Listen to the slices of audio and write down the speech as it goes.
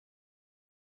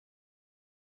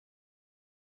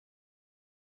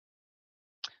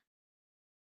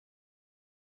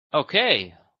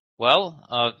Okay,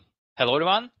 well, hello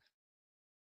everyone.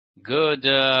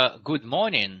 Good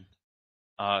morning.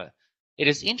 Uh, it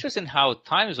is interesting how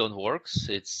time zone works.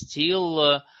 It's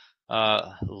still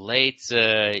late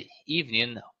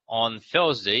evening on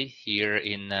Thursday here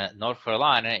in North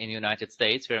Carolina in the United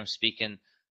States, where I'm speaking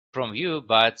from you.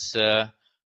 But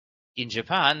in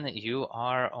Japan, you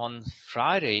are on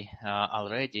Friday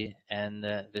already, and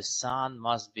the sun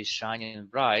must be shining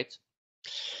bright.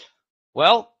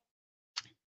 Well,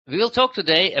 we will talk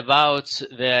today about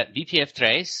the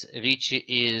BPFTrace, which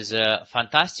is a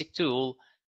fantastic tool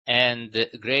and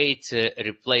a great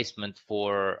replacement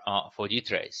for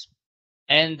Dtrace.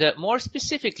 And more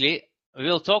specifically,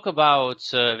 we'll talk about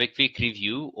the quick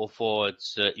review of what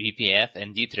BPF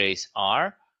and Dtrace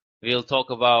are. We'll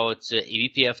talk about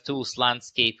BPF tools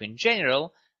landscape in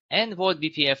general and what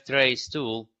BPFTrace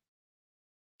tool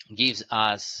gives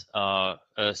us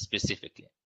specifically.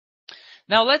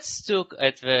 Now let's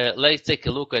take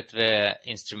a look at the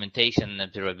instrumentation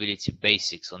and observability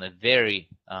basics on a very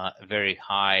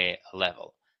high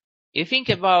level. If you think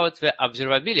about the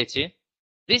observability,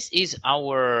 this is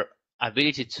our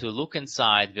ability to look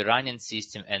inside the running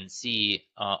system and see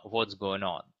what's going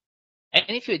on. And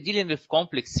if you're dealing with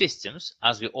complex systems,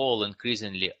 as we all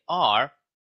increasingly are,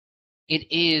 it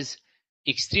is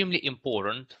extremely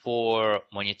important for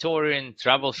monitoring,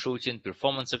 troubleshooting,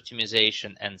 performance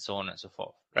optimization, and so on and so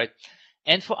forth, right?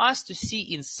 And for us to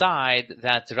see inside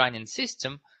that running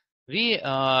system, we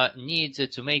need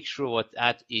to make sure what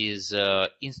that is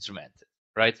instrumented,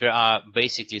 right? There are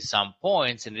basically some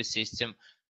points in the system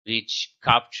which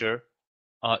capture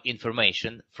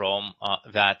information from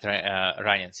that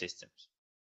running systems.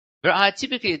 There are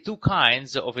typically two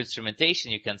kinds of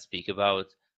instrumentation you can speak about: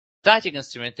 static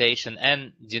instrumentation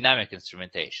and dynamic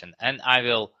instrumentation. And I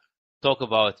will talk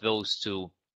about those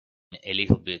two a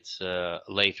little bit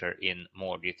later in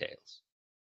more details.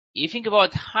 If you think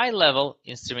about high-level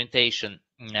instrumentation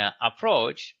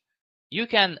approach, you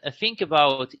can think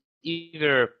about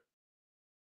either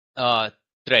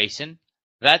tracing.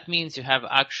 That means you have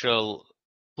actual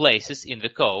places in the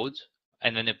code,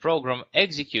 and when a program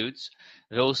executes,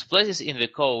 those places in the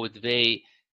code, they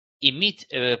emit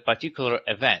a particular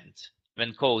event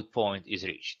when code point is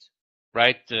reached,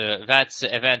 right? That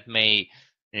event may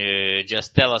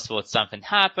just tell us what something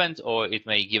happened, or it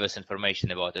may give us information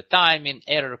about the timing,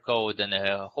 error code, and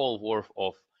a whole worth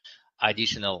of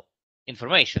additional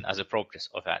information as a progress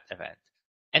of that event.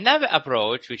 Another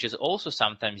approach, which is also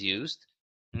sometimes used,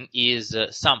 is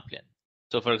sampling.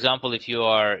 So, for example, if you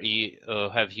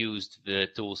have used the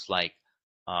tools like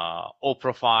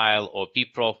OProfile or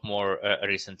pprof more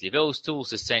recently, those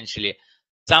tools essentially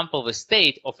sample the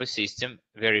state of a system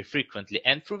very frequently,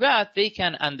 and through that they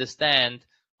can understand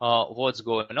what's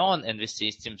going on in the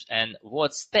systems and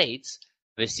what states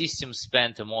the system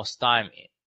spent the most time in.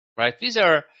 Right? These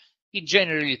are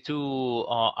generally two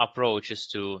approaches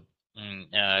to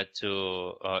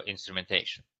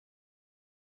instrumentation.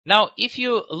 Now, if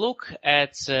you look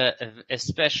at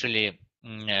especially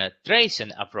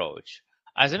tracing approach,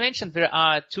 as I mentioned, there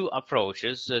are two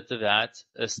approaches to that: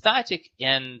 static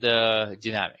and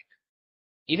dynamic.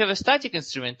 If you have a static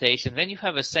instrumentation, then you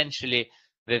have essentially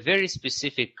the very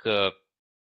specific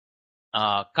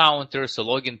counters or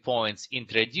login points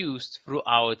introduced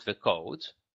throughout the code,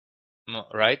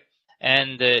 right?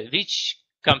 And which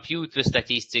compute the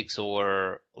statistics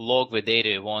or log the data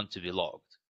you want to be logged.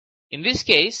 In this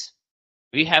case,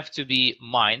 we have to be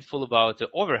mindful about the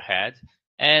overhead.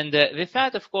 And with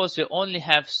that, of course, we only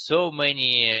have so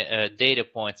many data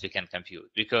points we can compute,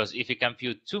 because if you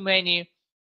compute too many,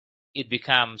 it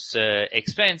becomes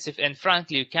expensive. And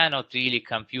frankly, you cannot really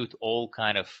compute all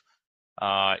kind of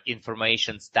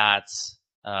information, stats,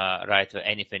 right, or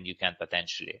anything you can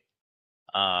potentially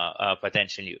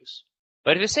use.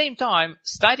 But at the same time,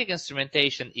 static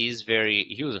instrumentation is very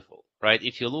useful, right?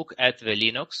 If you look at the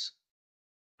Linux,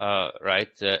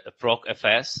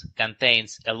 procfs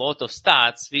contains a lot of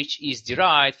stats, which is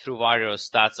derived through various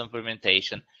stats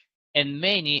implementation and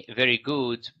many very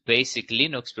good basic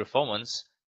Linux performance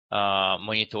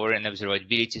monitoring and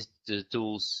observability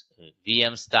tools,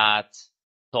 VMstat,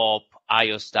 top,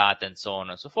 IOstat, and so on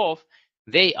and so forth.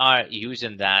 They are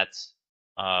using that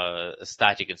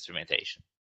static instrumentation.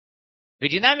 The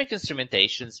dynamic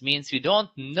instrumentations means we don't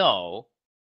know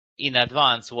in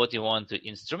advance what you want to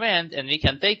instrument, and we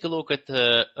can take a look at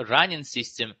the running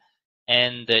system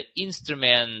and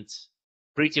instrument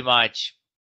pretty much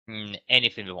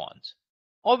anything we want.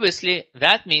 Obviously,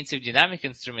 that means with dynamic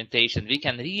instrumentation, we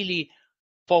can really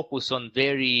focus on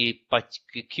very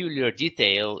particular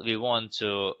detail we want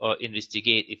to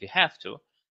investigate if we have to.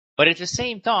 But at the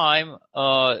same time,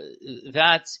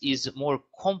 that is more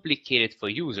complicated for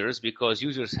users because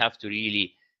users have to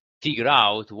really figure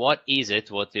out what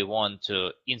they want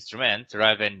to instrument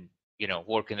rather than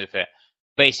working with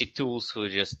basic tools who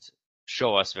just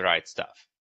show us the right stuff.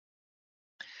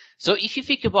 So if you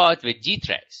think about the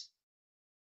Dtrace,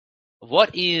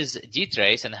 what is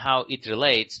Dtrace and how it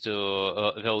relates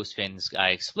to those things I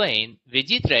explained? The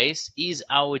Dtrace is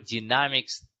our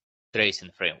dynamics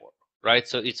tracing framework, right?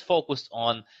 So it's focused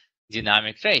on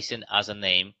dynamic tracing, as the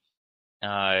name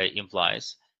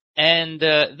implies. And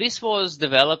this was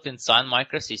developed in Sun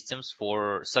Microsystems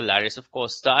for Solaris, of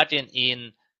course, starting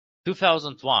in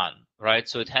 2001, right?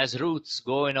 So it has roots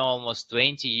going almost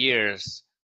 20 years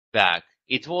back.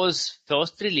 It was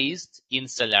first released in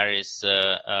Solaris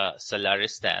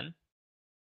 10,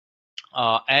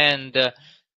 and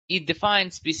it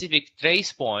defines specific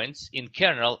trace points in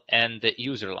kernel and the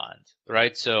user land,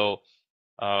 right? So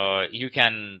you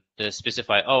can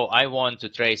specify, oh, I want to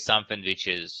trace something which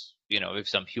is, with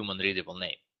some human readable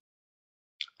name.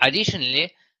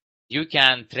 Additionally, you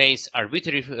can trace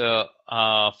arbitrary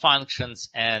functions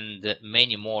and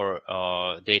many more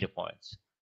data points.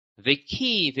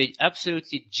 The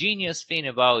absolutely genius thing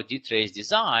about Dtrace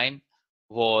design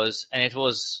was, and it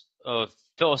was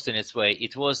first in its way,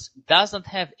 it doesn't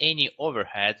have any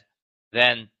overhead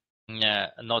when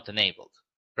not enabled,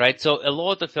 right? So a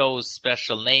lot of those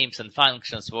special names and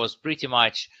functions was pretty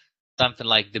much something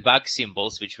like debug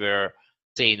symbols, which were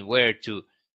saying where to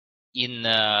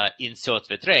insert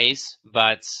the trace,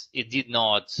 but it did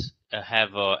not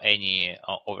have any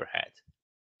overhead.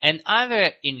 And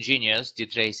other ingenious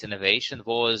Dtrace innovation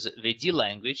was the D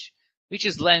language, which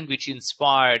is language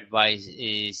inspired by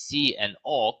C and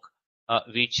awk,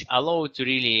 which allowed to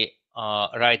really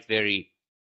write very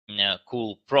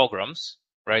cool programs,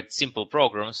 right? Simple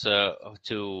programs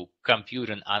to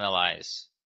compute and analyze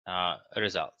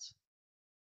results.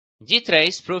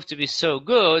 Dtrace proved to be so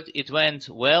good, it went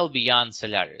well beyond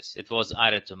Solaris. It was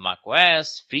added to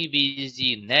macOS,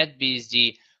 FreeBSD,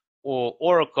 NetBSD, or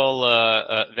Oracle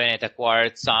when it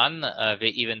acquired Sun. They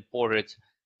even ported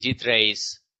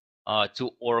Dtrace to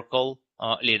Oracle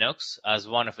Linux as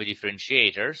one of the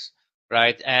differentiators,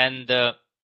 right? And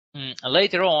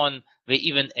later on, they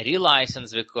even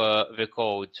relicensed the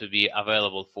code to be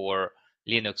available for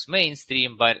Linux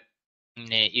mainstream, but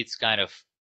it's kind of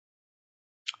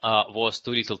was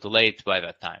too little too late by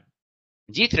that time.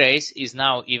 Dtrace is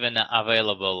now even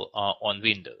available on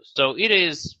Windows. So it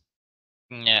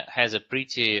has a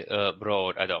pretty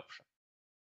broad adoption.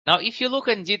 Now, if you look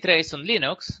at Dtrace on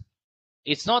Linux,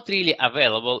 it's not really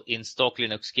available in stock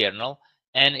Linux kernel,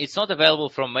 and it's not available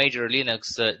from major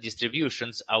Linux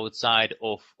distributions outside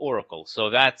of Oracle. So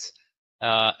that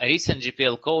a recent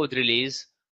GPL code release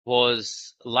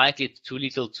was likely too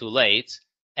little too late,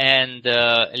 and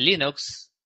Linux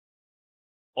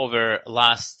over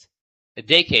last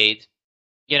decade,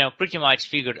 pretty much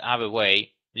figured out a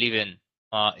way leaving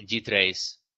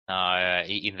Dtrace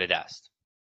in the dust.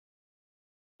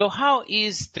 So how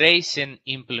is tracing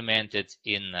implemented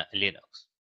in Linux?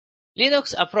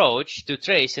 Linux approach to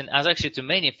tracing, as actually to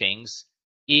many things,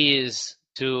 is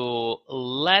to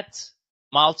let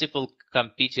multiple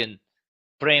competing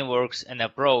frameworks and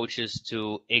approaches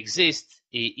to exist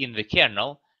in the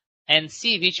kernel and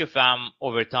see which of them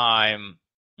over time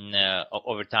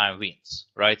wins,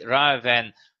 right? Rather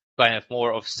than kind of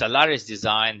more of Solaris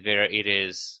design where it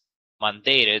is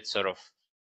mandated, sort of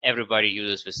everybody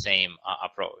uses the same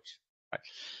approach. Right?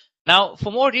 Now,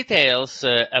 for more details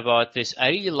about this, I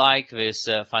really like this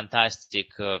fantastic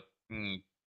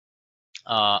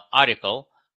article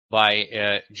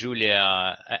by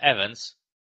Julia Evans,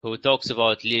 who talks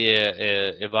about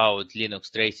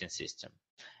Linux tracing system.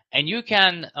 And you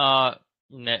can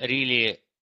really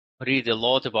read a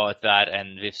lot about that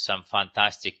and with some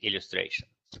fantastic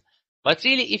illustrations. But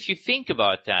really, if you think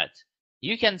about that,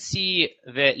 you can see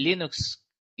the Linux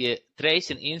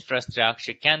tracing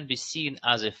infrastructure can be seen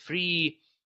as a three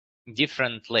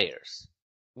different layers.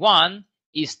 One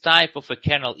is type of a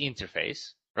kernel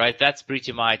interface, right? That's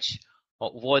pretty much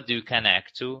what do you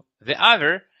connect to. The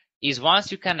other is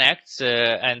once you connect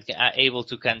and are able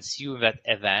to consume that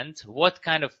event, what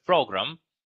kind of program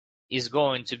is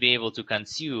going to be able to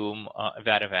consume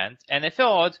that event. And a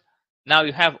third, now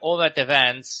you have all that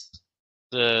events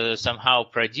somehow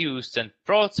produced and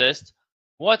processed,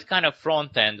 what kind of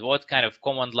front end, what kind of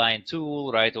command line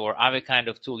tool, right, or other kind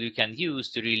of tool you can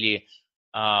use to really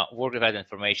work with that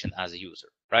information as a user,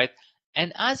 right?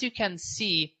 And as you can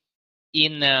see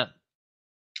in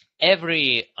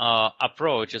every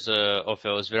approach of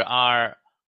those, there are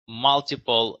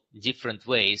multiple different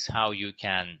ways how you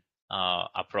can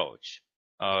approach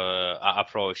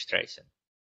tracing,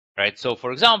 right? So,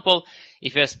 for example,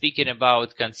 if we're speaking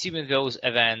about consuming those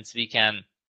events, we can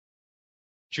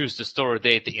choose to store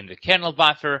data in the kernel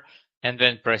buffer and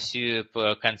then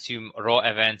consume raw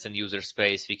events and user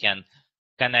space. We can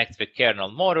connect the kernel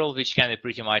model, which can be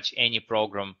pretty much any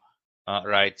program,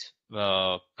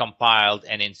 compiled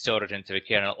and inserted into the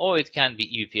kernel, or it can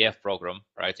be eBPF program,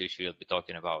 right, which we'll be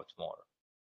talking about more.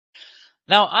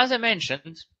 Now, as I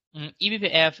mentioned,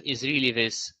 eBPF is really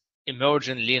this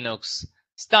emerging Linux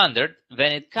standard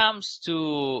when it comes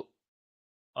to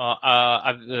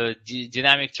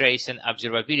dynamic tracing,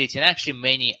 observability, and actually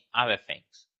many other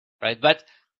things, right? But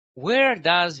where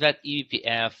does that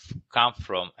eBPF come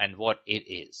from and what it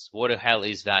is? What the hell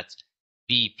is that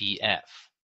BPF?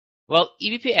 Well,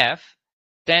 eBPF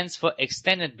stands for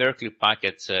Extended Berkeley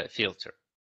Packet Filter,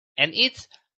 and it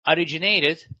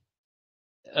originated,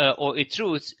 or its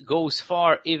roots goes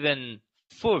far even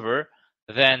further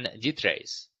than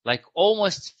Dtrace. Like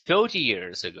almost 30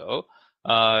 years ago,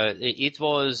 it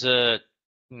was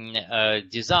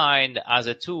designed as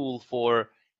a tool for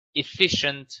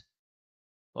efficient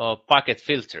packet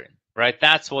filtering, right?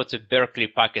 That's what a Berkeley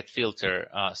packet filter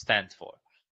stands for.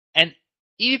 And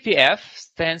eBPF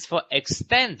stands for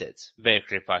Extended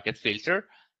Berkeley Packet Filter,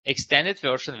 extended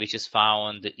version which is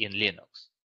found in Linux.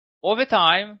 Over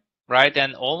time, right,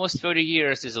 and almost 30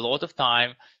 years is a lot of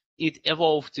time, it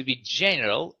evolved to be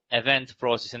general event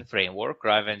processing framework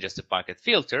rather than just a packet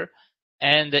filter.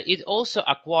 And it also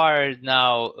acquired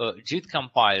now a JIT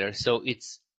compiler, so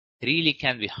it's really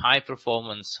can be high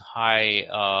performance,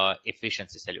 high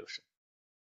efficiency solution.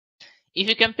 If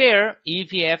you compare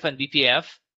eBPF and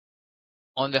BPF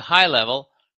on the high level,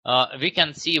 we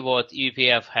can see what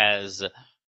eBPF has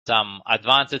some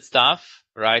advanced stuff,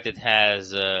 right? It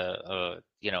has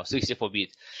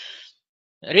 64-bit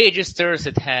registers,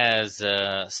 it has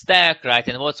stack, right?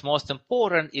 And what's most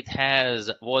important, it has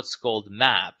what's called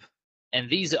map. And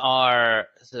these are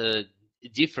the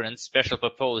different special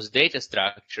purpose data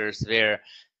structures where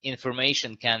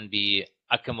information can be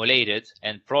accumulated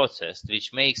and processed,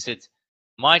 which makes it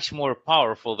much more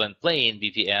powerful than plain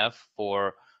BPF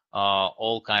for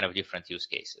all kind of different use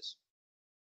cases.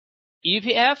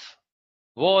 eBPF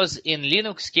was in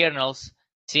Linux kernels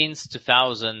since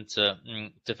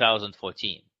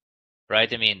 2014,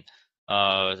 right? I mean,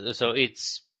 so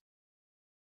it's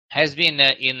has been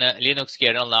in Linux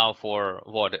kernel now for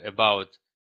what, about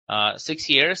 6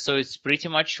 years, so it's pretty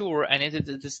mature, and it is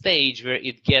at the stage where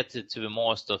it gets to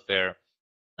most of their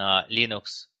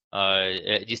Linux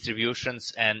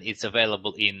distributions, and it's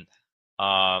available in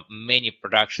many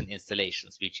production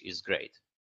installations, which is great.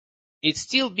 It's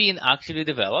still being actively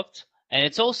developed, and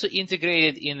it's also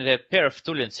integrated in the perf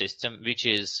tooling system, which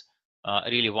is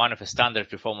really one of the standard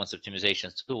performance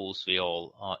optimization tools we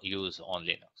all use on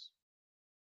Linux.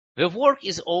 The work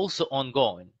is also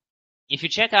ongoing. If you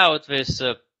check out this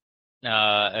the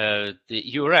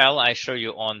URL I show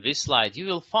you on this slide, you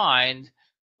will find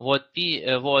what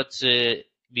BPF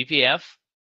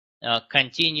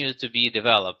continue to be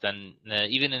developed, and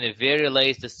even in the very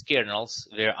latest kernels,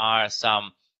 there are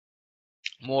some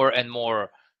more and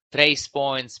more trace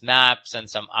points, maps, and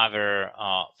some other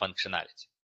functionality.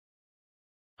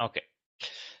 Okay,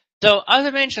 so as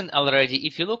I mentioned already,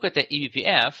 if you look at the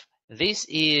eBPF, this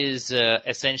is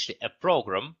essentially a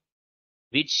program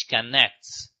which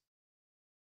connects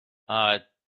to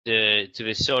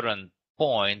a certain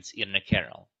point in the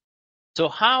kernel. So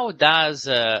how does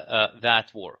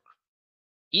that work?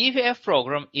 eBPF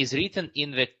program is written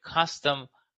in the custom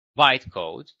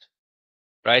bytecode,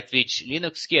 right, which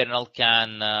Linux kernel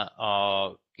can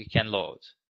load.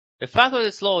 The fact that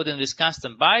it's loaded in this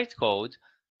custom bytecode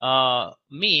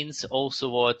means also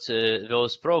what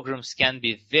those programs can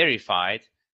be verified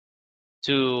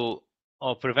to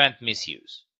prevent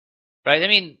misuse, right? I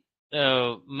mean,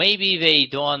 maybe they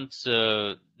don't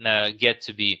get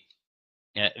to be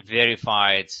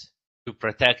verified to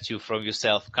protect you from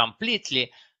yourself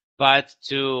completely, but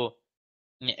to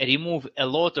remove a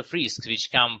lot of risks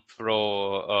which come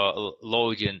from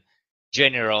loading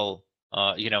general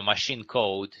machine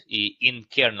code in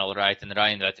kernel, right, and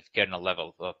running that at kernel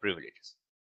level privileges.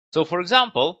 So, for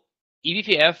example,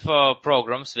 eBPF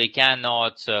programs, they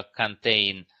cannot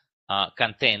contain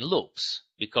loops,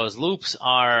 because loops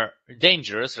are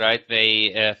dangerous, right?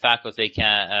 They fact that they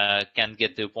can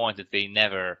get to a point that they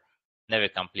never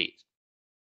complete.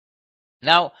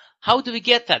 Now, how do we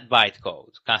get that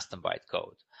bytecode, custom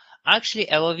bytecode? Actually,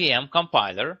 LLVM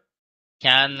compiler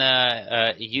can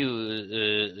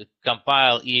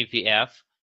compile eBPF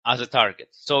as a target.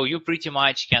 So you pretty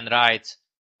much can write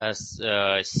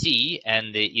C,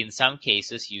 and in some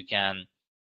cases you can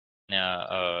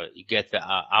get the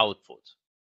output.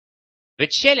 The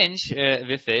challenge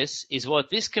with this is what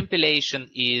this compilation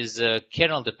is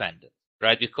kernel dependent,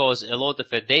 right? Because a lot of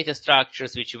the data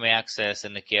structures which you may access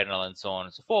in the kernel and so on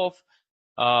and so forth,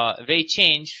 they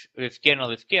change with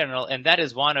kernel, and that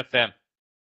is one of the,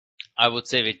 I would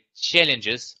say, the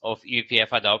challenges of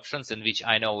eBPF adoptions, and which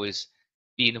I know is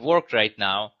being worked right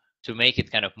now to make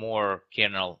it kind of more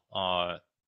kernel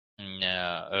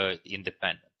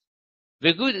independent.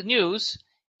 The good news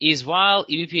is, while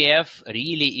eBPF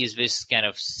really is this kind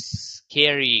of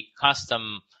scary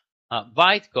custom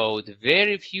bytecode,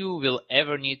 very few will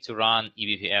ever need to run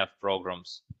eBPF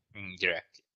programs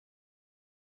directly.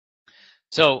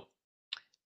 So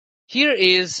here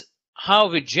is how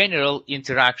the general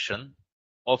interaction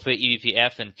of the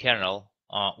eBPF and kernel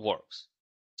works.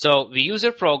 So the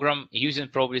user program, using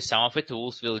probably some of the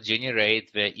tools, will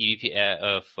generate the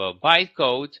eBPF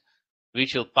bytecode,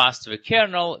 which will pass to the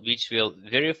kernel, which will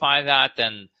verify that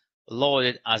and load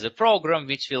it as a program,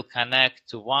 which will connect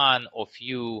to one or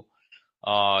few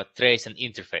trace and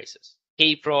interfaces.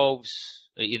 K probes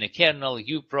in a kernel,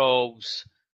 U probes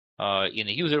in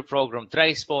a user program,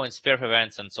 trace points, perf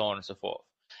events, and so on and so forth.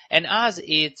 And as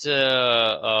it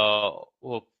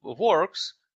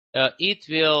works, it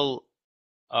will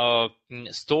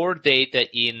store data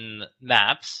in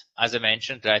maps, as I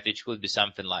mentioned, right, which could be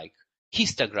something like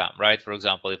histogram, right? For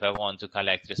example, if I want to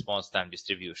collect response time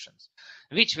distributions,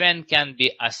 which then can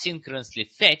be asynchronously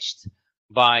fetched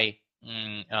by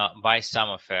some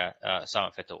of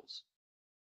the tools.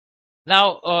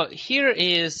 Now, here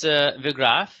is the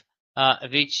graph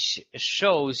which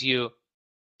shows you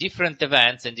different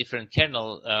events and different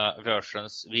kernel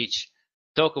versions, which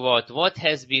talk about what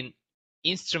has been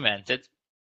instrumented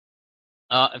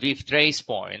with trace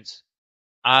points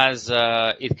as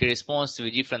it corresponds to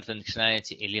a different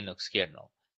functionality in Linux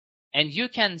kernel. And you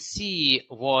can see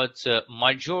what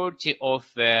majority of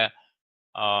the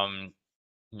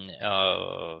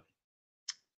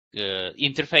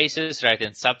interfaces, right,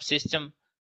 and subsystem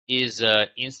is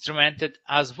instrumented,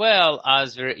 as well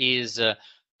as there is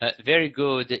very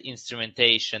good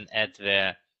instrumentation at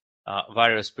the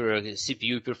various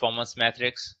CPU performance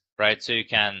metrics, right? So you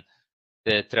can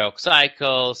track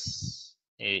cycles,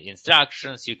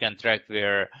 instructions, you can track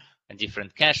where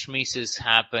different cache misses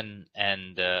happen,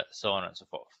 and so on and so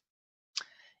forth.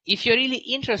 If you're really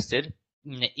interested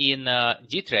in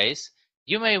Dtrace,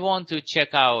 you may want to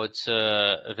check out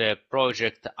the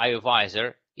project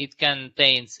IOVisor. It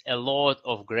contains a lot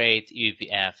of great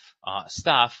eBPF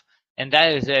stuff, and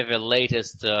that is where the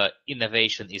latest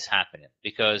innovation is happening.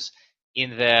 Because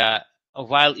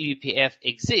while eBPF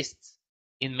exists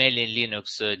in many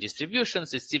Linux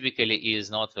distributions, it typically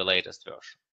is not the latest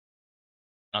version.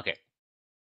 Okay.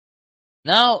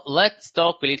 Now let's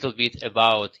talk a little bit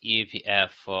about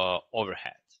eBPF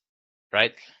overhead,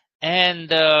 right? And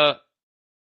the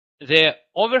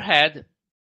overhead,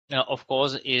 of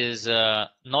course, is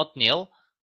not nil,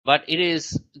 but it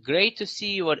is great to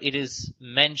see what it is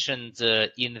mentioned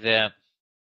in the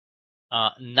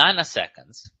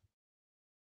nanoseconds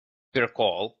per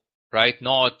call, right?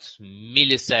 Not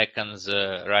milliseconds,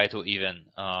 right, or even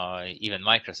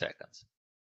microseconds.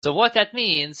 So what that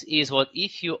means is, what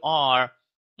if you are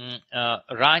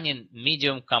running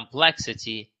medium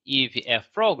complexity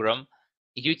eBPF program,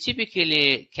 you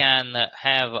typically can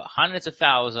have hundreds of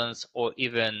thousands or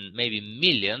even maybe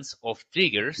millions of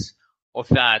triggers of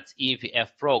that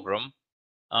eBPF program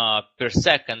per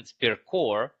second per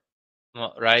core,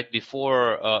 right,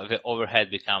 before the overhead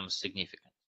becomes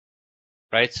significant,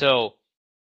 right? So,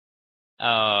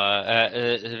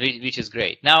 which is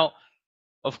great. Now,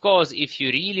 of course, if you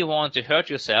really want to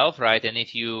hurt yourself, right, and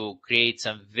if you create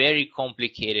some very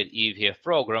complicated eBPF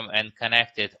program and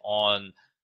connect it on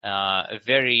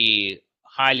very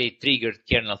highly triggered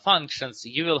kernel functions,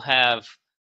 you will have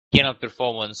kernel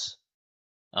performance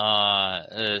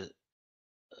crawl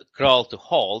to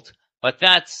halt, but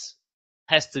that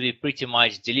has to be pretty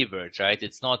much deliberate, right?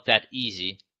 It's not that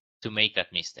easy to make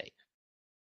that mistake.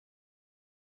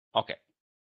 Okay.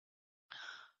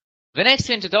 The next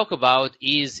thing to talk about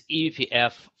is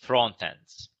eBPF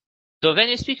frontends. So when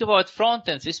you speak about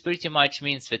frontends, this pretty much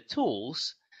means the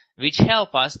tools which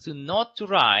help us to not to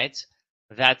write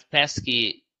that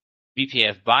pesky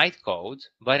BPF bytecode,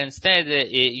 but instead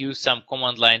use some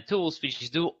command line tools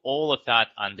which do all of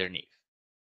that underneath.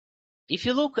 If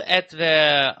you look at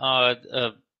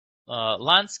the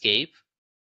landscape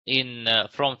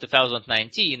from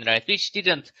 2019, right, which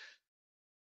didn't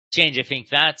change, I think,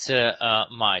 that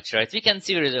much, right? We can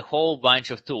see there is a whole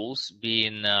bunch of tools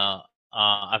being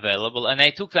available, and I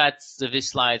took this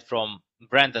slide from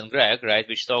Brandon Gregg, right,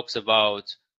 which talks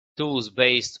about tools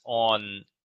based on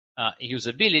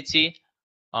usability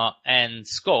and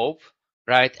scope,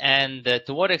 right? And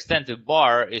to what extent the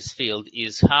bar is filled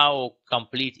is how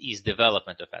complete is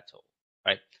development of that tool,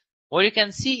 right? What you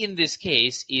can see in this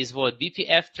case is what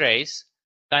BPFTrace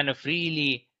kind of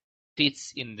really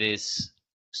fits in this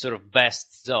sort of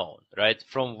best zone, right?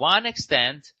 From one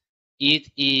extent,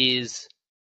 it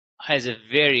has a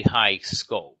very high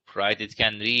scope, right? It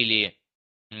can really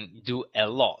do a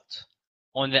lot.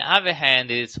 On the other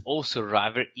hand, it's also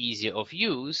rather easy of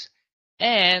use,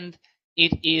 and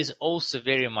it is also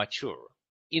very mature.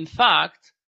 In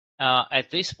fact, at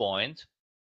this point,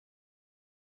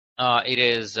 it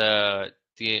is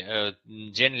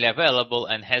generally available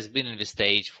and has been in the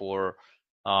stage for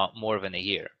more than a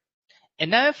year.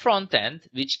 Another front end,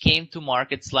 which came to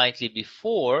market slightly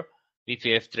before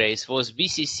BPFTrace, was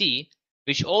BCC,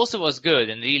 which also was good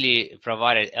and really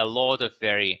provided a lot of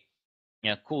very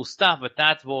cool stuff, but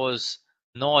that was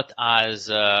not as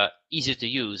easy to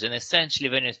use, and essentially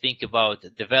when you think about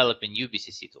developing new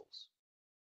BCC tools.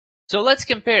 So let's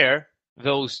compare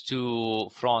those two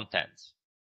front ends.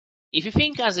 If you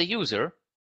think as a user,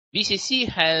 BCC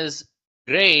has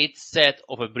great set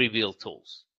of pre-built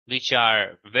tools, which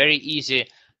are very easy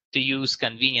to use,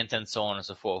 convenient, and so on and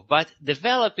so forth. But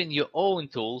developing your own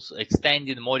tools,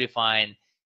 extending, modifying,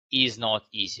 is not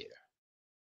easier.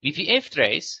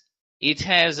 BPFTrace, it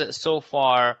has so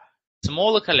far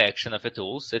smaller collection of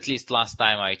tools, at least last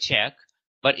time I checked,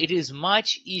 but it is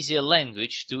much easier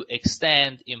language to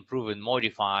extend, improve, and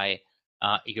modify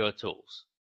your tools.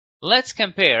 Let's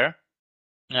compare,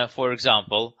 for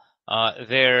example,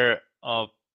 their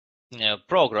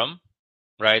program,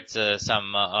 right?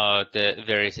 The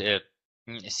very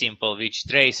simple, which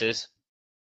traces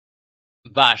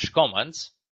bash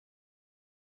commands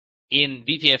in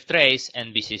BPFTrace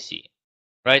and BCC,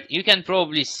 right? You can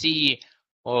probably see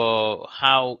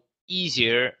how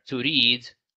easier to read,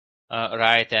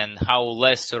 right, and how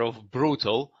less sort of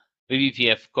brutal the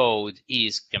BPF code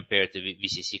is compared to the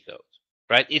BCC code,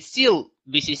 right? It's still,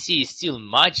 BCC is still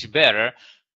much better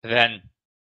than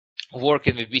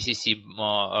working with BCC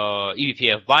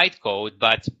eBPF bytecode,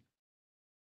 but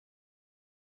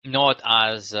not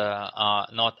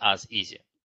as easy.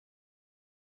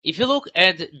 If you look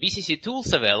at BCC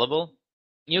tools available,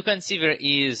 you can see there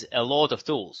is a lot of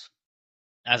tools,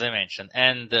 as I mentioned,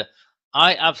 and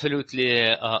I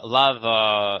absolutely love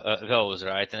those,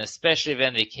 right? And especially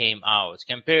when they came out,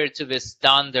 compared to the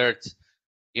standard,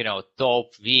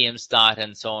 top VMstat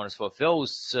and so on and so forth.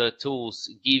 Those tools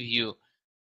give you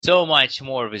so much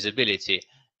more visibility,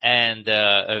 and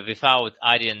without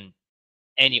adding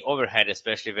any overhead,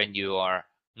 especially when you are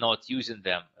not using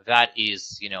them. That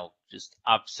is, just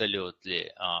absolutely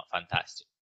fantastic.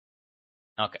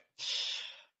 Okay.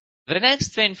 The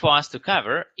next thing for us to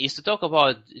cover is to talk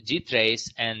about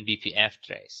Dtrace and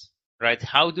BPFTrace, right?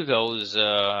 How do those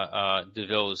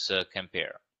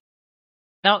compare?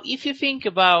 Now, if you think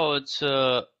about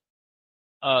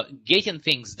getting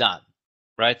things done,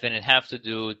 right, when it have to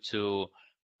do to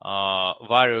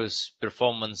various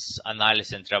performance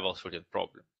analysis and troubleshooting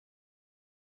problems,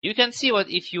 you can see what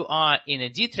if you are in a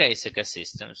Dtrace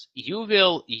ecosystems, you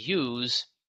will use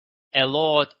a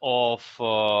lot of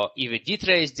either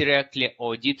Dtrace directly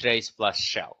or Dtrace plus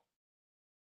shell.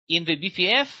 In the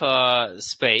BPF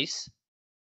space,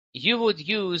 you would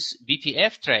use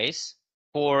BPFTrace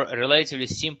for relatively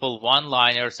simple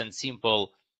one-liners and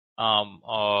simple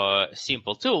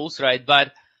tools, right?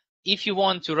 But if you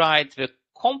want to write the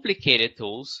complicated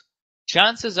tools,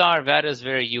 chances are that is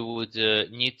where you would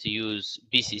need to use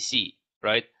BCC,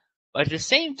 right? But at the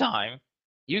same time,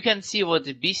 you can see what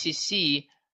the BCC,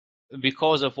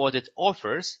 because of what it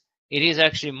offers, it is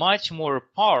actually much more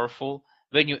powerful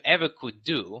than you ever could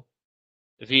do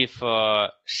with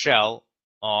shell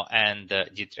and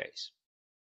Dtrace.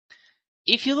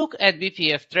 If you look at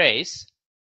BPFTrace,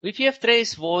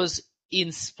 BPFTrace was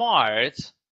inspired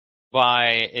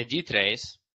by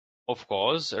Dtrace, of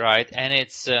course, right? And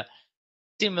it's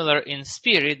similar in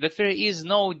spirit, but there is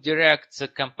no direct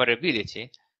comparability.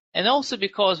 And also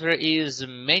because there is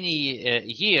many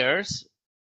years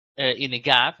in a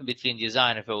gap between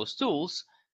design of those tools,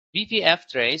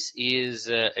 BPFTrace is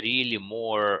really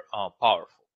more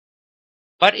powerful.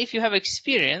 But if you have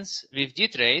experience with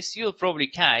Dtrace, you'll probably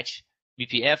catch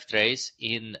BPFTrace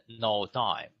in no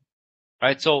time,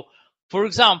 right? So, for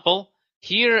example,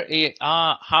 here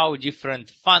are how different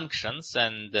functions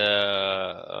and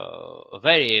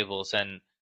variables and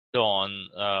so on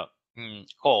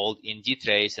called in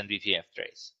Dtrace and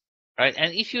BPFTrace, right?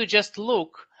 And if you just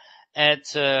look at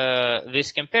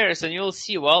this comparison, you'll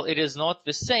see, well, it is not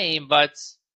the same, but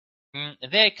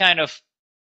they're kind of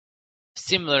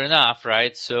similar enough,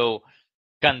 right? So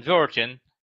converting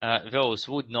those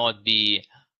would not be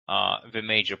the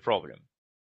major problem.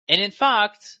 And in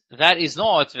fact, that is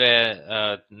not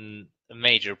the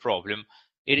major problem.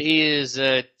 It is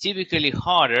typically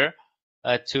harder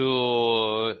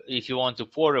if you want to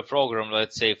port a program,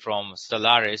 let's say from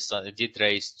Solaris,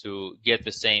 Dtrace, to get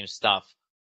the same stuff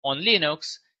on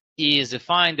Linux, is to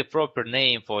find the proper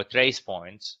name for trace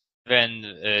points than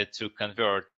to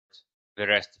convert the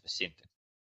rest of the syntax.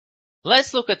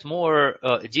 Let's look at more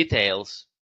details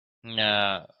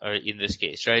in this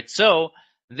case, right? So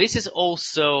this is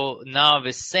also now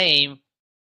the same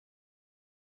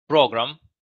program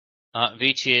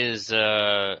which is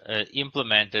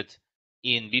implemented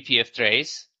in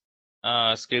BPFTrace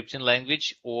scripting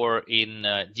language or in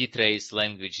Dtrace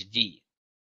language D,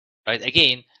 right?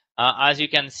 Again, as you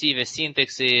can see, the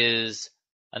syntax is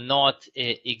not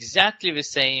exactly the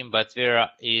same, but there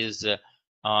is a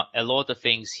lot of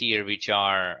things here which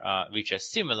are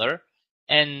similar.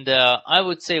 And I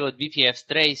would say that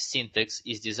BPFTrace syntax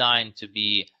is designed to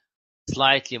be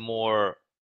slightly more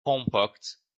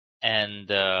compact and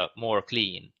more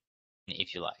clean,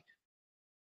 if you like.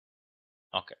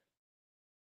 Okay.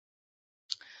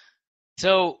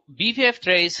 So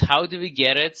BPFTrace, how do we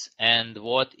get it, and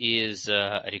what is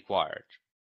required?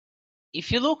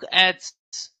 If you look at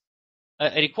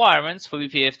requirements for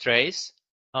BPFTrace,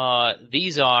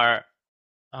 these are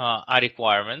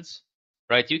requirements,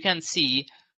 right? You can see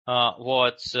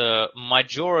what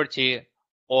majority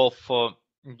of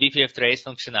BPFTrace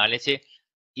functionality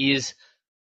is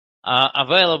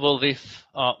available with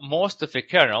most of the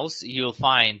kernels you'll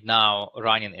find now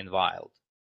running in wild.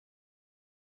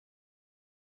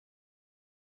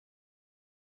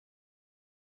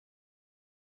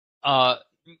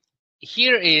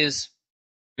 Here is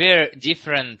where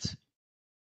different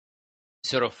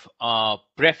sort of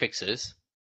prefixes,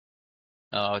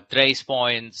 trace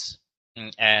points,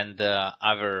 and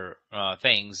other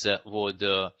things would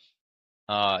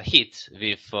hit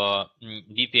with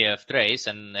BPFTrace,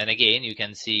 and again you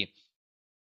can see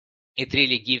it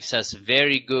really gives us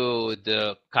very good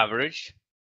coverage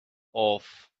of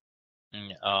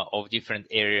different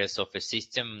areas of a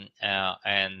system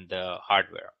and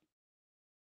hardware.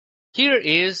 Here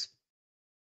is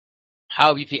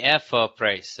how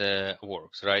BPFTrace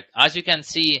works, right? As you can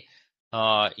see,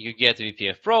 you get a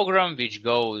BPF program which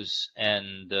goes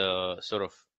and sort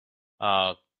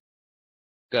of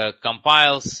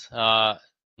compiles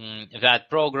that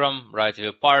program, right, with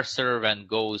a parser, and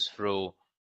goes through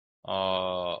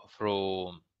CLang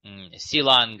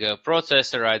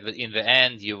processor, right? But in the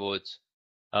end, you would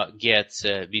get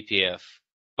BPF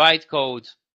bytecode,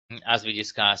 as we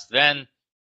discussed. Then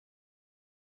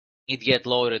it get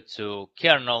loaded to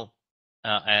kernel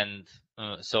and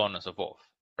so on and so forth,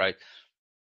 right?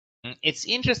 It's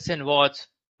interesting what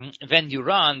when you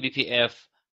run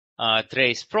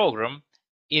BPFTrace program,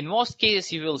 in most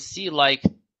cases you will see like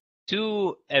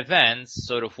two events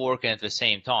sort of working at the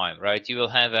same time, right? You will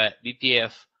have a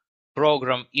BPF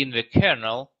program in the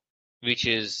kernel, which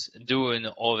is doing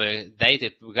all the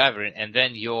data gathering, and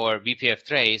then your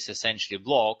BPFTrace essentially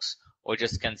blocks or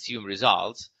just consume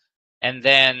results. And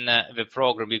then the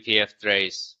program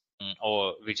BPFTrace,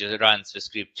 or which runs the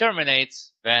script,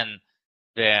 terminates. Then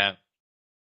the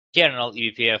kernel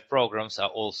eBPF programs are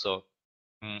also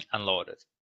unloaded.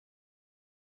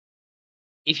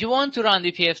 If you want to run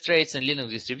BPFTrace in Linux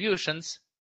distributions,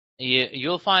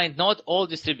 you'll find not all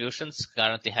distributions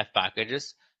currently have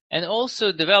packages, and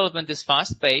also development is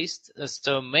fast-paced,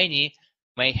 so many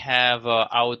may have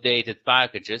outdated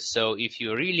packages. So if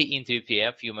you're really into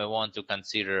BPF, you may want to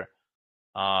consider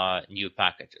new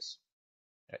packages.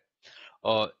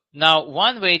 Now,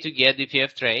 one way to get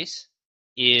BPFTrace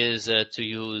is to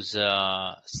use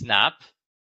snap,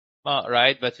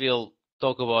 right? But we'll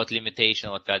talk about limitation,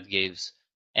 what that gives.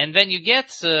 And when you get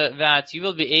that, you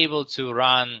will be able to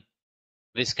run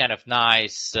this kind of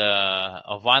nice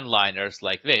one-liners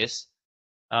like this,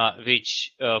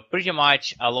 which pretty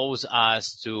much allows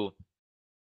us to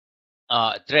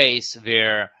trace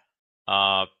where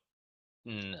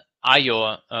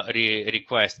IO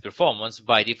request performance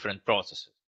by different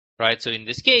processes, right? So in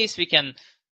this case, we can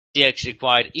see actually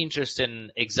quite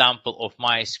interesting example of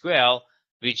MySQL,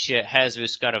 which has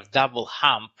this kind of double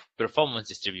hump performance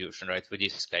distribution, right, with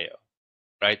disk IO,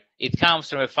 right? It comes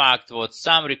from the fact that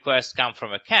some requests come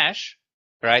from a cache,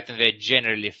 right, and they're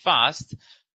generally fast,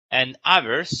 and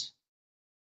others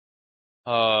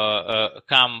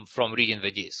come from reading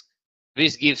the disk.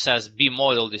 This gives us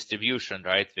bimodal distribution,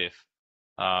 right, with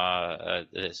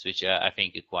this, which I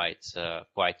think is quite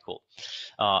cool.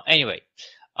 Anyway,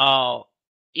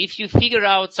 if you figure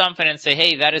out something and say,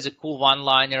 hey, that is a cool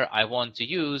one-liner I want to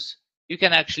use, you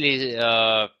can actually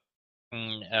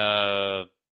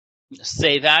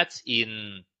say that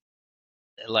in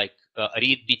like a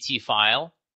readbt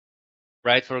file,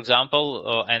 right, for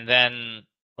example, and then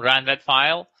run that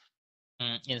file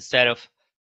instead of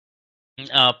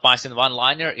passing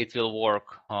one-liner. It will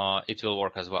work. It will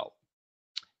work as well.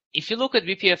 If you look at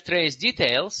BPFTrace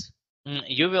details,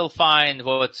 you will find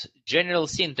what general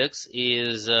syntax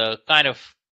is kind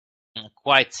of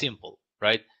quite simple,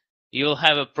 right? You will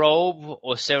have a probe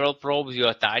or several probes you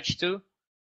attach to.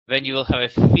 Then you will have a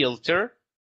filter,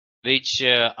 which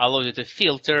allows you to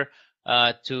filter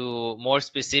to more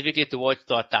specifically to what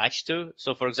to attach to.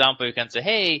 So, for example, you can say,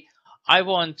 hey, I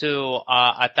want to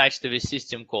attach to this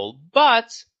system call,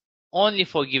 but only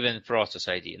for given process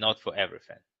ID, not for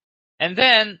everything. And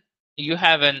then you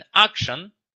have an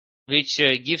action, which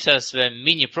gives us a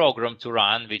mini program to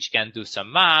run, which can do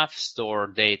some math, store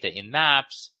data in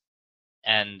maps,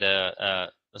 and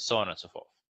so on and so forth.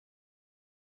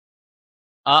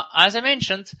 As I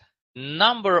mentioned,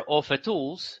 number of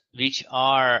tools which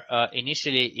are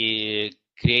initially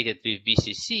created with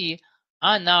BCC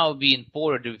are now being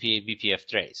ported with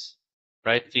BPFTrace,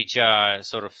 right? Which are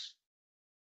sort of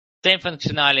same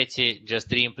functionality,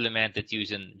 just re-implemented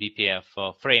using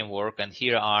BPF framework. And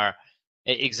here are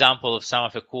an example of some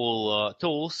of the cool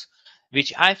tools,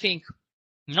 which I think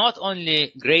not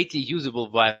only greatly usable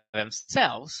by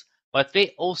themselves, but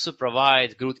they also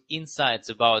provide good insights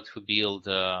about who build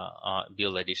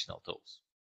additional tools.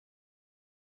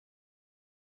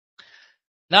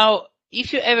 Now,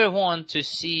 if you ever want to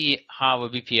see how a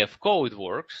BPF code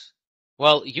works,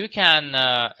 well, you can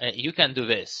do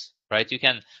this, right? You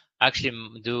can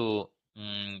actually do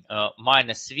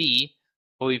 -v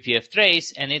for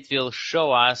BPFTrace, and it will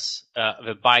show us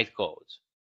the bytecode,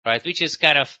 right? Which is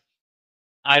kind of,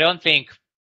 I don't think,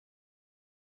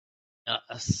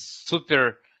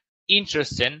 super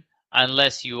interesting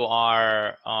unless you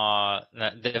are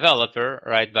a developer,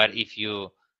 right? But if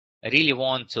you really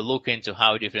want to look into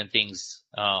how different things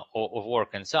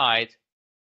work inside,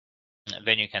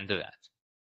 then you can do that.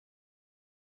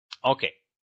 Okay,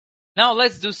 now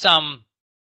let's do some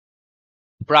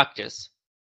practice.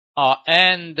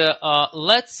 And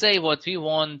let's say what we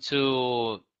want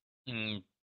to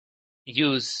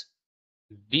use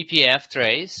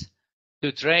BPFTrace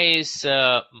to trace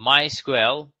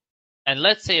MySQL, and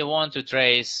let's say I want to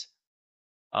trace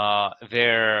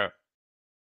their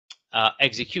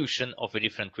execution of the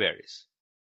different queries.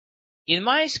 In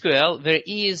MySQL, there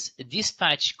is a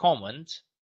dispatch command,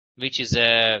 which is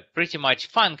a pretty much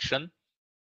function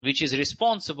which is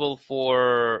responsible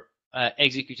for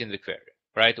executing the query,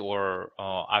 right, or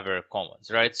other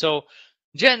commands, right? So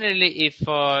generally, if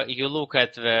you look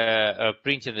at the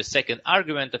printing the second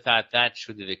argument of that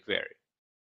should be the query.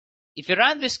 If you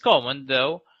run this command,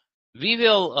 though, we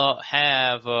will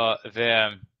have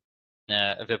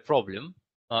the problem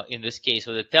in this case,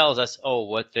 where it tells us, oh,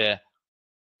 what the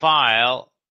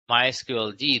file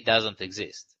MySQLD doesn't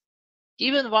exist,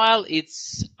 even while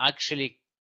it's actually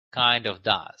kind of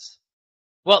does.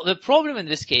 Well, the problem in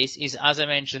this case is, as I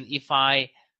mentioned, if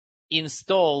I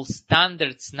install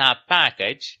standard snap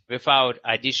package without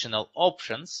additional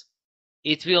options,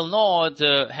 it will not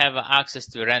have access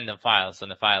to random files on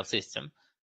the file system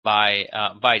by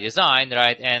design,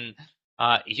 right? And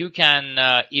you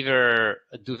can either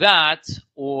do that,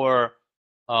 or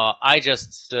I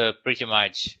just pretty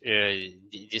much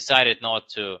decided not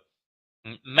to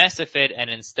mess with it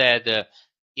and instead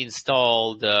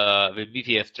installed the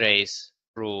BPFTrace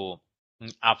through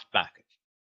apt package.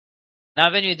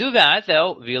 Now, when we do that,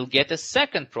 though, we'll get a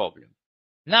second problem.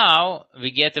 Now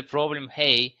we get a problem,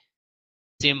 hey,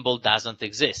 symbol doesn't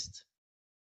exist,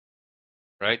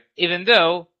 right? Even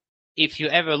though if you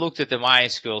ever looked at the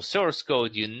MySQL source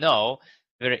code, you know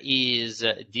there is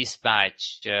a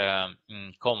dispatch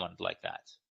command like that.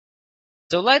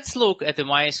 So let's look at the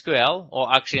MySQL,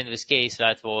 or actually in this case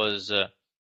that was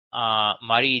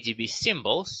MariaDB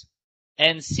symbols,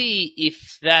 and see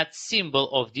if that symbol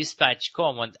of dispatch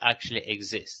command actually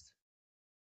exists.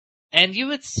 And you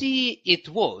would see it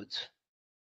would,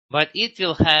 but it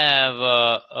will have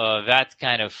that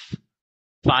kind of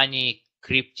funny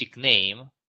cryptic name,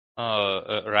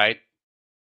 right?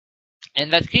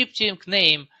 And that cryptic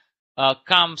name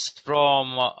comes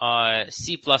from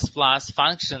C++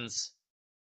 functions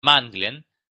mangling,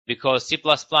 because C++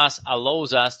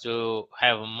 allows us to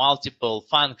have multiple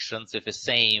functions with the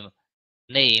same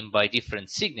name by different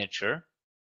signature,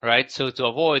 right? So to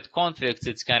avoid conflicts,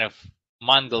 it's kind of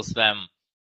mangles them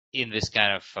in this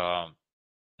kind of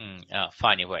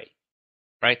funny way,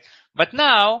 right? But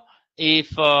now,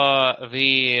 if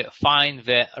we find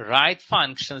the right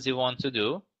functions we want to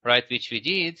do, right, which we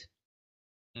did,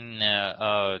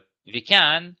 we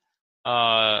can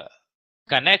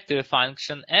connect to a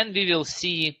function, and we will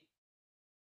see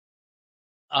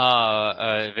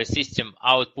the system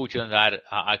output on that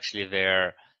actually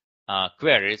their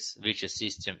queries which a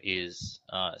system is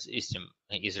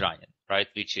running, right?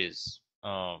 Which is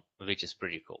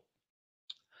pretty cool.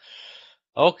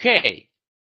 Okay,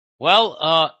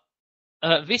 well,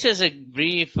 this is a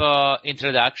brief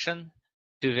introduction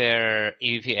to their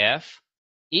eBPF.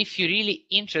 If you're really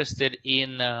interested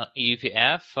in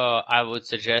eBPF, I would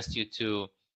suggest you to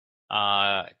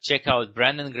check out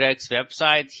Brandon Gregg's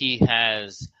website. He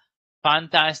has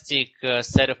fantastic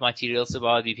set of materials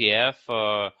about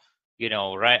BPF, you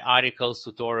know, write articles,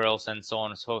 tutorials, and so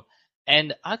on and so.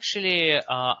 And actually,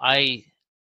 I,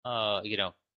 you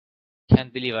know,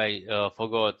 can't believe I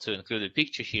forgot to include a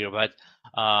picture here, but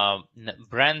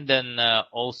Brandon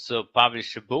also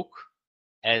published a book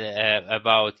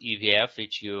about EVF,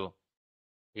 which you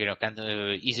know, can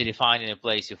easily find in a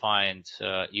place you find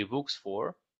ebooks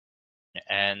for,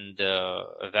 and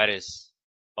that is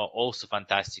also a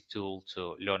fantastic tool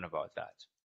to learn about that.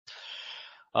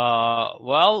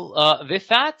 Well, with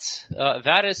that,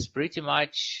 that is pretty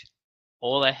much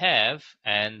all I have,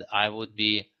 and I would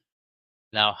be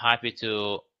now happy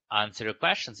to answer your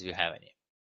questions if you have any.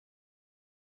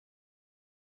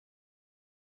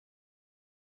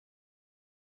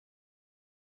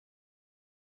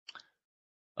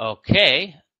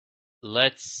 Okay,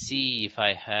 let's see if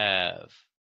I have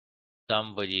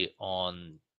somebody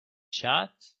on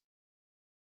chat.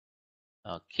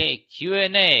 Okay,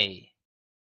 Q&A.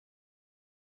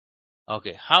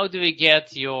 Okay, how do we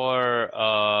get your,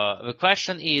 the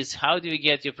question is, how do we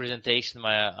get your presentation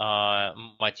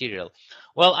material?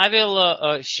 Well, I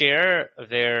will share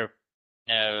the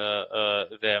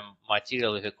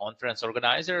material with the conference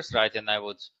organizers, right? And I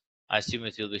would assume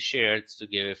it will be shared to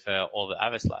give all the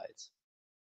other slides.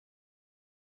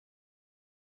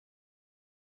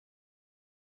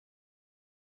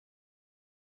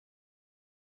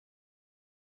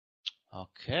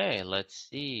 Okay, let's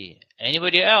see.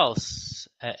 Anybody else?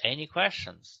 Any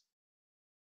questions?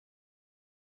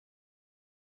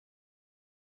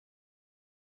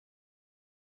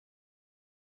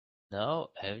 No,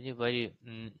 everybody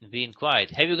being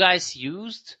quiet. Have you guys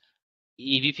used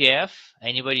eBPF?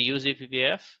 Anybody use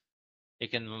eBPF? You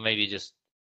can maybe just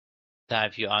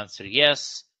type your answer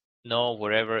yes, no,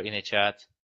 wherever in the chat.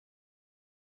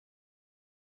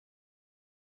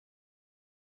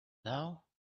 No?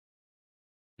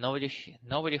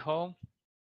 Nobody home?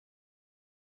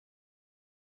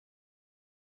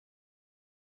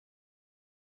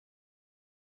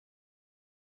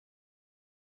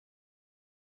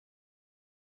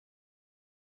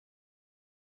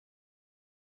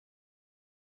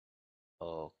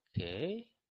 Okay.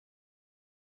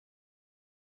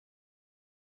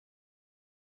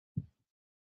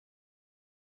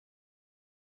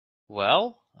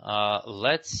 Well,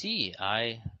 let's see.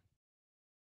 I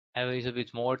have a little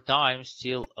bit more time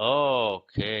still.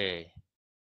 Okay.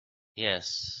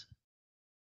 Yes.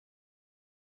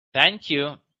 Thank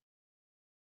you,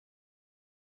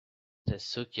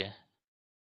 Tesuke.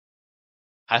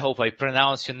 I hope I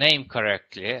pronounced your name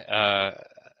correctly.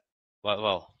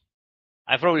 Well,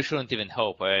 I probably shouldn't even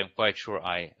hope. I am quite sure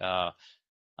I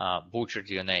butchered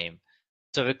your name.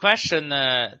 So the question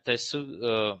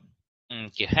Tesuke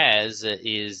has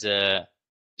is,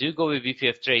 do you go with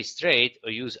BPFTrace straight or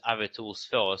use other tools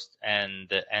first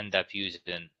and end up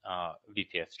using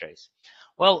BPFTrace?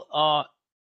 Well,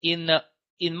 in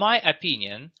my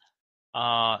opinion,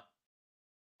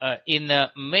 in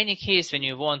many cases, when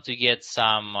you want to get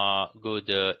some good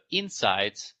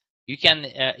insights, you can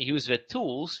use the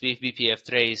tools which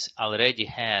BPFTrace already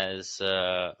has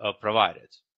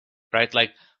provided, right?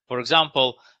 Like, for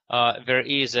example, there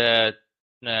is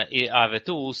other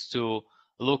tools to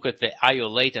look at the I/O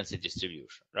latency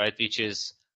distribution, right? Which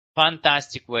is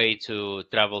fantastic way to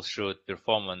troubleshoot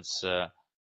performance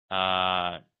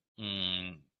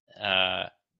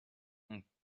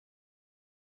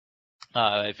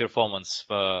performance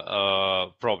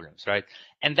problems, right?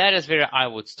 And that is where I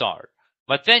would start.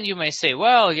 But then you may say,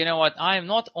 well, you know what? I'm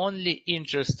not only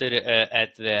interested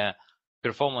at the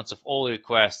performance of all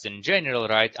requests in general,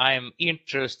 right? I am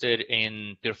interested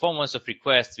in performance of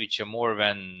requests which are more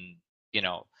than, you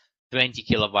know, 20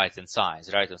 kilobytes in size,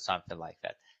 right, or something like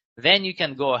that. Then you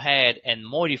can go ahead and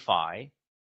modify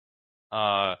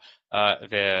the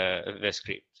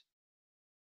script,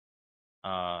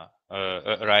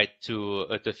 right,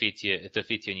 to fit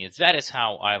your needs. That is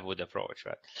how I would approach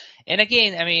that. And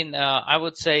again, I mean, I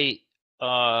would say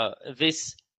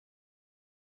this,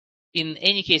 in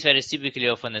any case, that is typically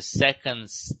often a second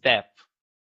step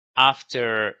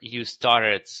after you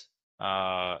started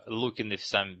looking at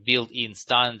some built-in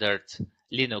standard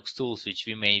Linux tools, which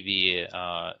we may be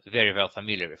very well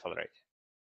familiar with already,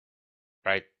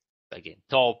 right? Again,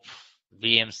 top,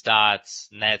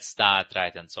 VMstats, netstat,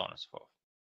 right, and so on and so forth.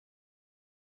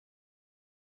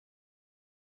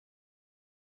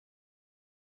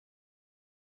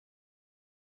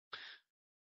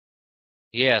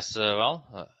 Yes,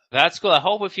 well, that's cool. I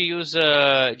hope if you use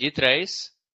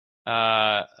Dtrace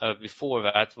before,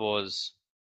 that was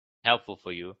helpful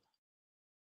for you.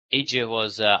 AJ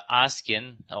was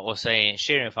asking or saying,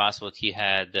 sharing with us what he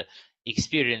had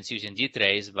experience using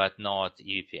Dtrace, but not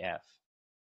eBPF.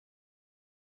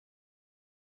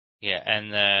 Yeah,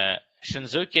 and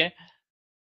Shinzuki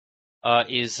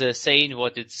is saying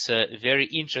what it's very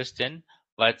interesting,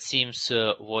 but seems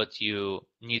what you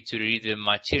need to read the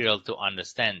material to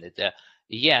understand it.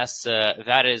 Yes,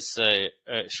 that is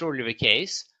surely the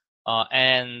case,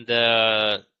 and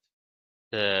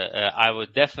I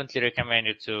would definitely recommend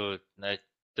you to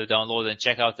download and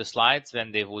check out the slides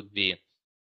when they would be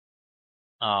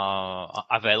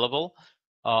available.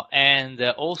 And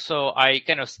also, I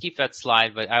kind of skip that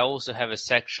slide, but I also have a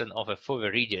section of a further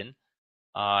reading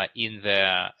in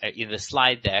the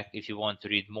slide deck. If you want to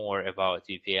read more about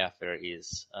BPF, there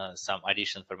is some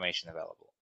additional information available.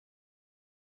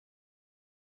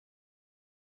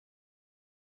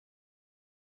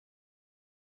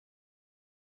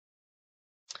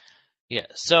 Yeah.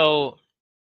 So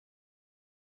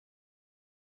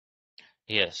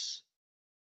yes.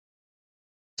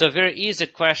 So there is a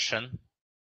question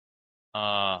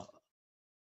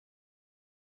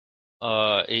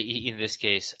in this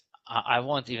case. I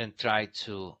won't even try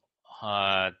to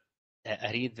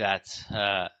read that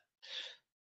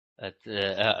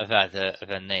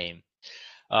the name.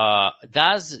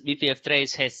 Does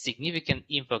BPFTrace has significant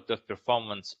impact of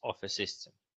performance of a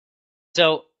system?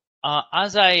 So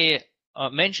as I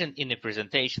mentioned in the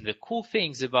presentation, the cool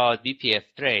things about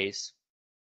BPFTrace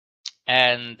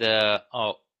and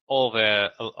all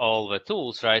the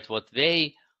tools, right? What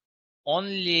they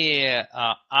only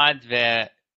add the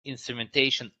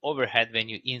instrumentation overhead when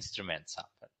you instrument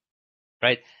something,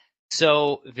 right?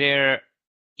 So their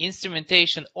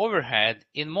instrumentation overhead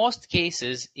in most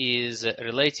cases is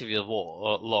relatively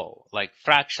low, like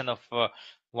fraction of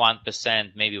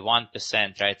 1%, maybe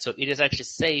 1%, right? So it is actually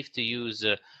safe to use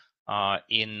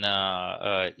in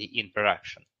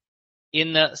production.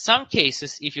 In some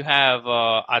cases, if you have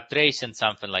a trace and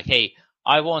something like, hey,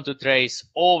 I want to trace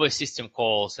all the system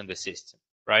calls in the system,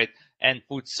 right? And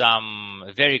put some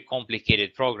very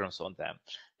complicated programs on them.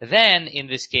 Then in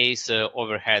this case,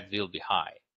 overhead will be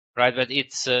high, right? But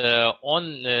it's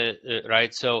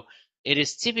right? So it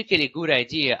is typically a good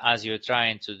idea as you're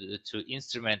trying to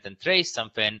instrument and trace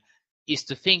something is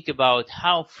to think about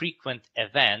how frequent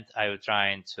event are you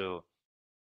trying to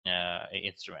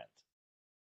instrument.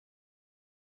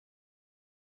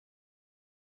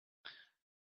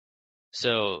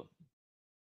 So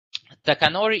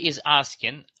Takanori is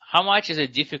asking, how much is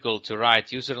it difficult to write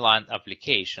userland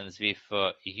applications with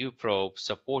uprobe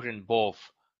supporting both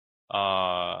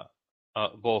UEFF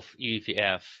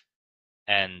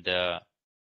and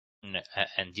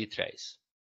Dtrace?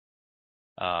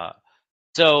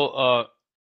 So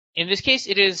in this case,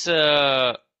 it is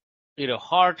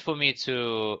hard for me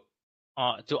to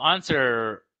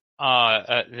answer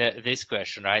this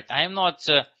question, right? I am not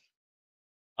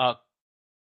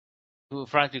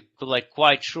frankly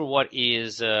quite sure what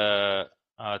is the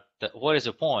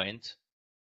point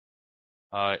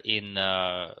in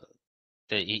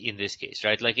this case,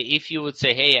 right? Like if you would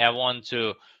say, hey, I want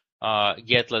to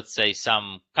get, let's say,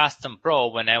 some custom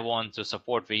probe and I want to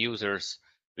support the users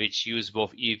which use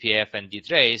both eBPF and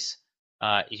Dtrace,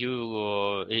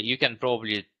 you can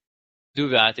probably do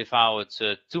that without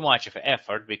too much of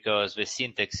effort because the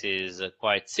syntax is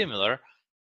quite similar.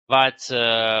 But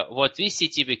what we see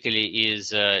typically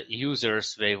is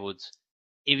users, they would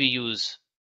either use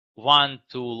one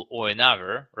tool or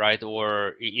another, right?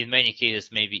 Or in many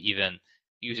cases, maybe even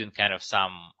using kind of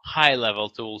some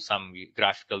high-level tool, some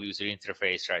graphical user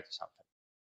interface, right, or something.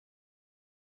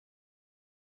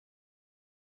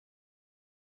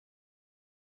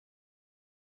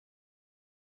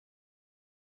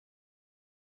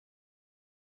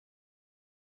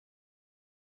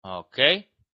 Okay,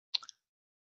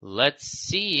 let's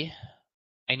see.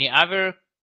 Any other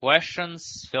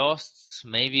questions, first,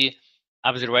 maybe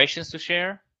observations to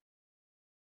share?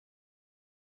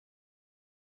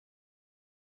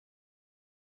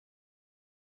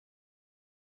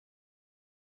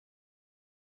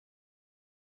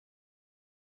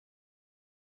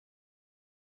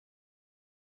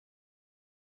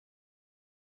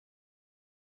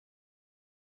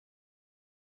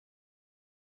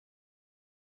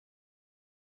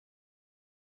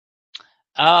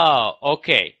 Oh,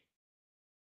 okay.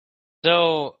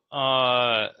 So,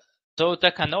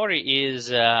 Takanori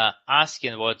is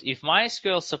asking what if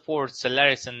MySQL supports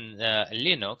Solaris and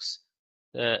Linux,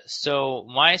 so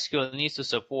MySQL needs to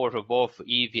support both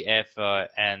EVF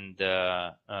and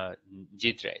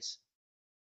Dtrace.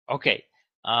 Okay.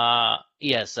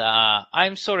 Yes,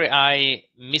 I'm sorry, I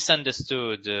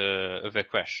misunderstood the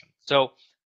question. So,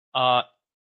 uh,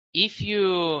 if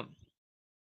you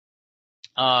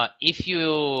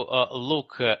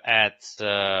look at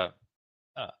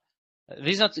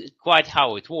this is not quite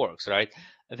how it works, right?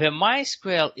 The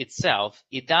MySQL itself,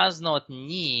 it does not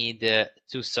need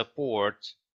to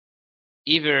support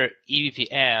either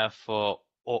EVF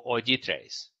or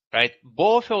Dtrace, right?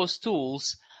 Both those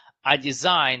tools are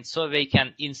designed so they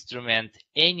can instrument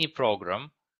any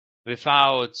program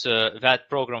without that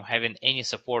program having any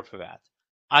support for that.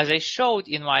 As I showed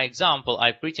in my example,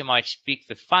 I pretty much picked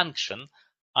the function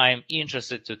I'm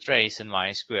interested to trace in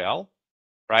MySQL,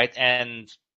 right? And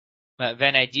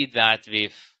then I did that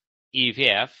with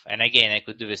EVF, and again, I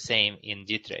could do the same in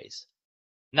Dtrace.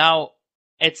 Now,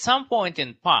 at some point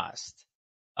in past,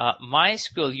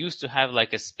 MySQL used to have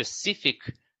like a specific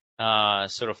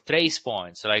sort of trace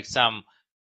points, like some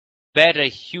better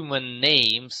human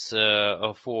names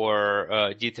for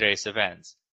Dtrace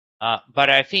events. But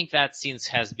I think that since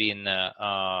has been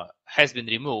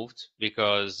removed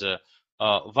because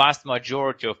vast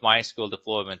majority of MySQL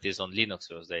deployment is on Linux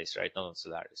those days, right? Not on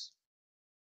Solaris.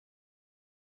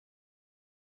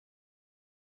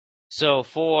 So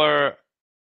for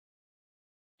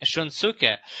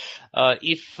Shunsuke,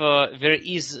 if there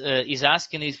is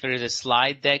asking if there is a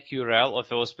slide deck URL of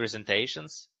those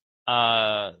presentations.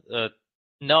 No,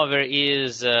 there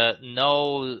is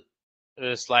no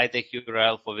slide deck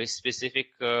URL for this specific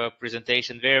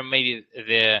presentation. There may be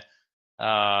the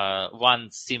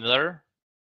one similar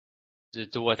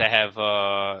to what I have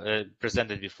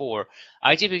presented before.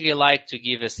 I typically like to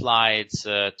give the slides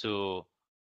to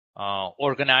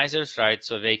organizers, right,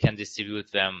 so they can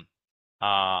distribute them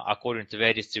according to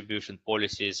their distribution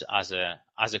policies as a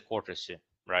courtesy,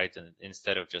 right? And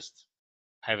instead of just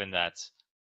having that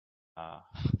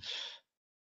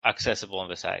accessible on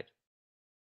the site.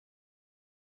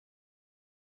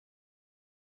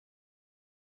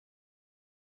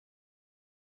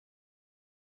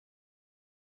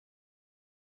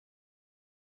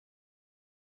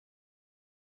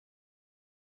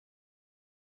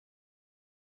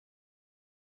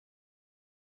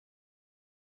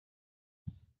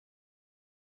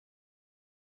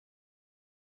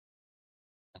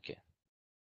 Okay.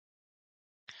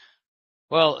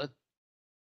 Well,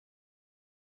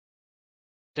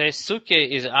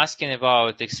 Daisuke is asking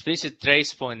about explicit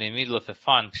trace point in the middle of a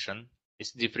function.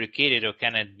 Is deprecated or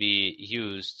can it be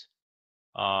used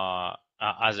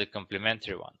as a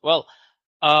complementary one? Well,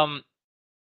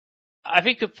 I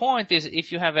think the point is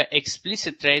if you have an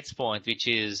explicit trace point which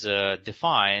is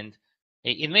defined,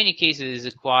 in many cases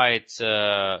is quite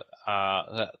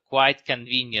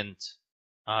convenient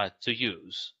to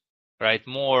use, right?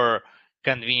 More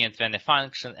convenient than a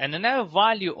function. And another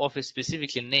value of a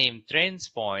specifically named trace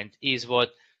point is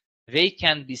what they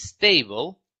can be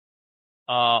stable,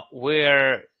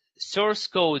 where source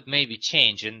code may be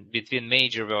changing between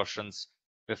major versions,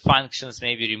 the functions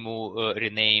may be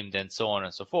renamed, and so on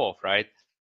and so forth, right?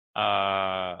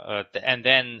 And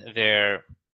then their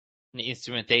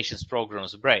instrumentations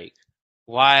programs break.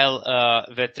 While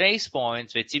the trace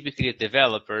points, where typically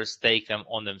developers take them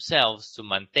on themselves to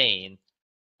maintain,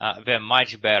 they're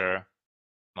much better,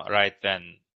 right,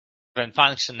 than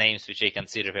function names which they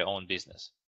consider their own business.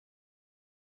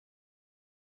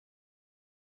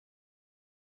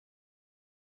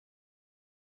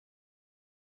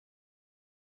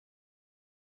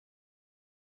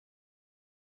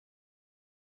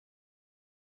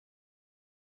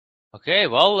 Okay,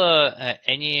 well,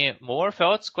 any more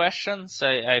thoughts, questions?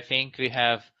 I think we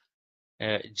have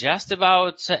just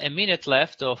about a minute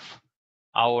left of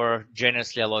our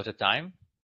generously allotted time.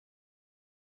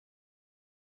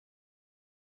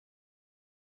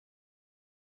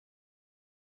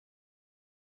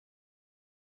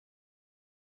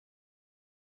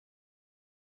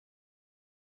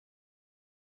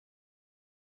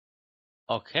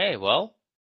 Okay, well,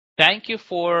 thank you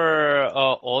for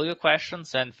all your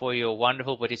questions and for your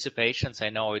wonderful participations. I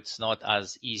know it's not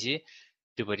as easy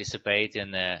to participate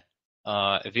in a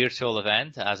virtual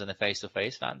event as in a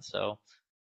face-to-face one. So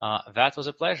that was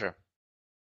a pleasure.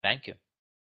 Thank you.